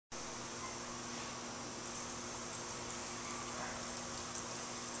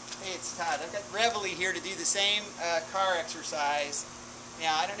it's Todd. I've got Reveille here to do the same car exercise.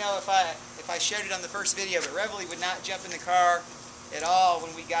 Now, I don't know if I showed it on the first video, but Reveille would not jump in the car at all when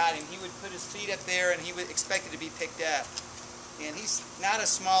we got him. He would put his feet up there and he would expect it to be picked up. And he's not a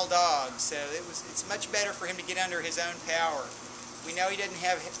small dog, so it's much better for him to get under his own power. We know he doesn't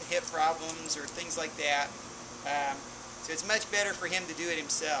have hip problems or things like that, so it's much better for him to do it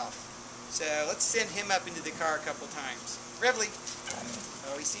himself. So let's send him up into the car a couple times. Reveille.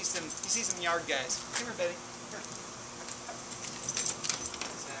 Oh, he sees some yard guys. Come here, buddy. Here.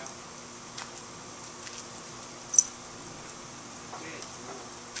 So. Good.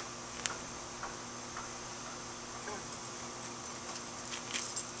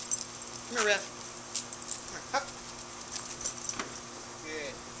 Come here, Rev. Come here. Hup.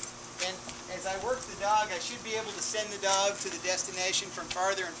 Good. And as I work the dog, I should be able to send the dog to the destination from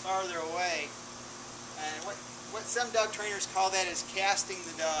farther and farther away. And what some dog trainers call that is casting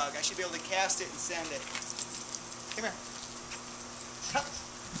the dog. I should be able to cast it and send it. Come here. Hup.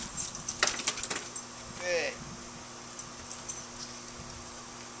 Good.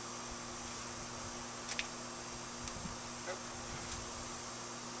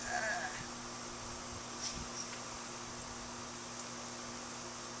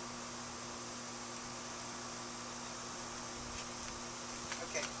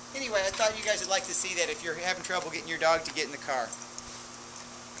 Okay. Anyway, I thought you guys would like to see that if you're having trouble getting your dog to get in the car.